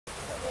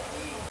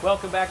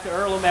Welcome back to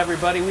Earlham,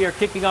 everybody. We are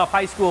kicking off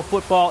high school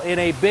football in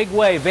a big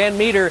way. Van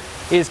Meter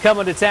is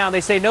coming to town. They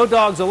say no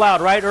dogs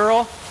allowed, right,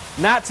 Earl?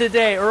 Not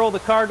today. Earl, the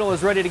Cardinal,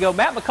 is ready to go.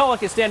 Matt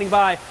McCulloch is standing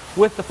by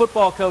with the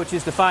football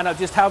coaches to find out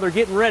just how they're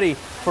getting ready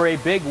for a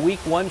big Week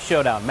 1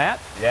 showdown. Matt?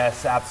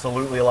 Yes,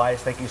 absolutely,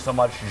 Elias. Thank you so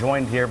much.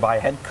 Joined here by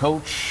head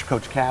coach,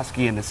 Coach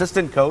Caskey, and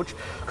assistant coach.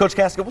 Coach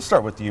Caskey, we'll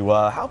start with you.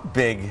 How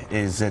big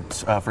is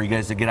it for you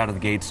guys to get out of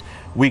the gates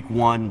Week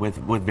 1 with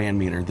Van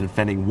Meter, the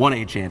defending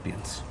 1A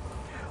champions?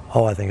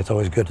 Oh, I think it's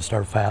always good to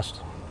start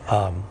fast.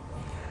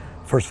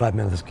 First 5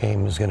 minutes of this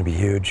game is going to be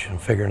huge,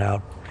 and figuring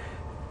out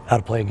how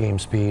to play game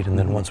speed, and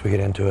then once we get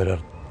into it, I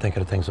think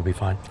things will be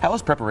fine. How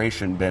has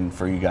preparation been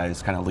for you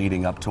guys kind of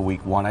leading up to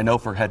Week 1? I know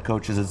for head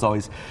coaches it's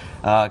always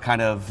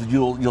kind of,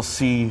 you'll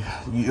see,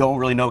 you don't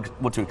really know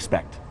what to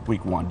expect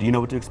Week 1. Do you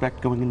know what to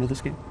expect going into this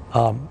game?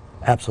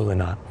 Absolutely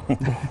not.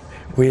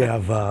 we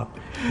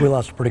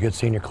lost a pretty good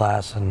senior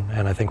class,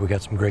 and I think we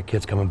got some great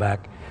kids coming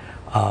back,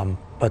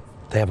 but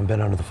they haven't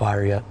been under the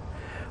fire yet.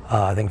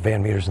 I think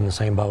Van Meter's in the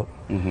same boat.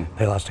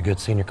 They lost a good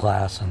senior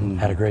class and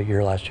had a great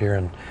year last year,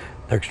 and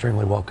they're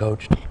extremely well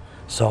coached.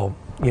 So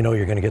you know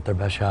you're going to get their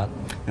best shot.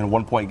 In a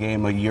 1-point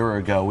game a year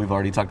ago, we've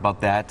already talked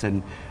about that,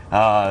 and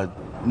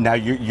now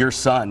your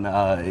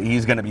son,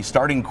 he's going to be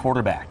starting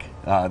quarterback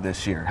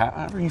this year.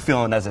 How are you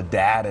feeling as a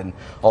dad and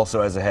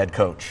also as a head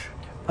coach?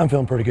 I'm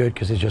feeling pretty good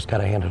because he's just got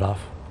to hand it off.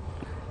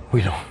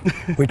 We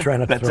try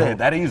not to That's throw. it,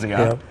 that easy,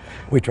 huh? Yeah,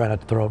 we try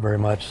not to throw it very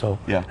much, so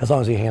as long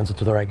as he hands it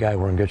to the right guy,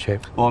 we're in good shape.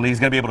 Well, and he's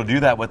going to be able to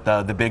do that with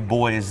the big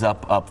boys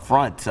up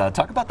front.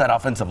 Talk about that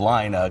offensive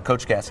line.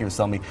 Coach Caskey was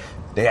telling me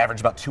they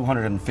average about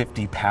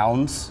 250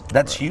 pounds.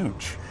 That's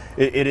huge.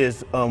 It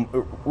is.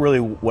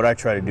 Really what I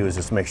try to do is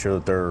just make sure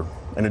that they're,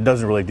 and it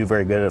doesn't really do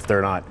very good if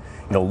they're not,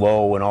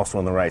 low and also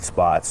in the right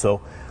spot.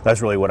 So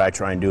that's really what I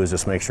try and do, is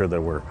just make sure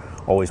that we're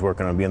always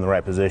working on being in the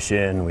right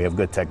position. We have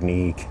good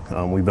technique.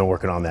 We've been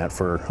working on that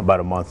for about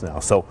a month now.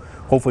 So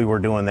hopefully we're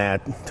doing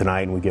that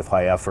tonight and we give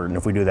high effort. And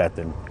if we do that,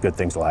 then good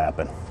things will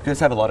happen. You guys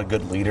have a lot of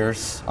good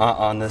leaders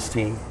on this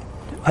team?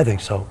 I think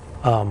so.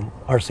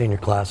 Our senior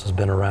class has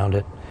been around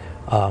it.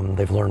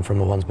 They've learned from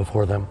the ones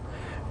before them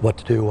what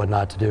to do, what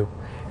not to do.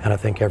 And I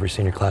think every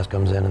senior class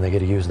comes in and they get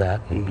to use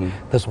that. And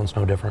this one's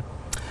no different.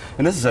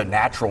 And this is a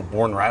natural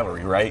born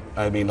rivalry, right?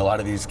 I mean, a lot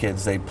of these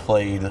kids, they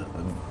played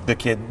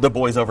the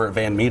boys over at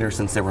Van Meter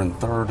since they were in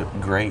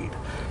 3rd grade.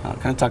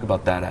 Kind of talk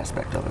about that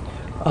aspect of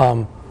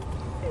it.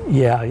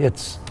 Yeah,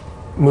 it's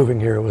moving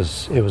here. It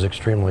was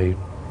extremely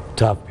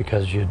tough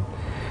because you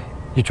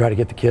try to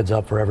get the kids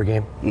up for every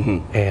game,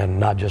 and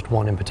not just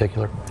one in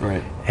particular.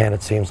 Right. And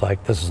it seems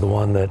like this is the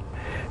one that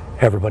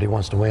everybody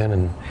wants to win,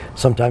 and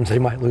sometimes they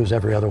might lose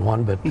every other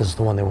one, but this is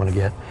the one they want to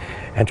get.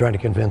 And trying to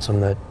convince them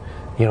that,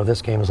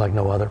 this game is like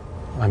no other.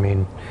 I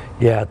mean,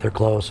 yeah, they're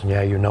close, and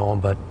yeah, you know them,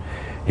 but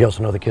you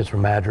also know the kids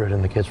from Madrid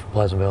and the kids from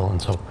Pleasantville,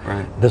 and so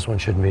this one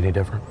shouldn't be any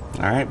different.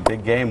 All right,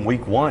 big game,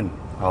 Week 1.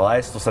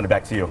 Elias, we'll send it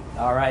back to you.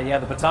 All right, yeah,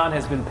 the baton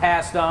has been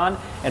passed on,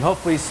 and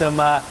hopefully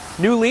some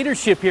new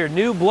leadership here,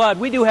 new blood.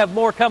 We do have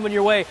more coming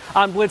your way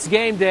on Blitz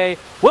Game Day.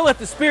 We'll let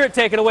the Spirit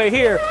take it away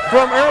here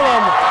from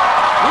Earlham.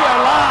 We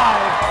are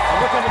live,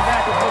 and we're coming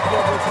back with much more.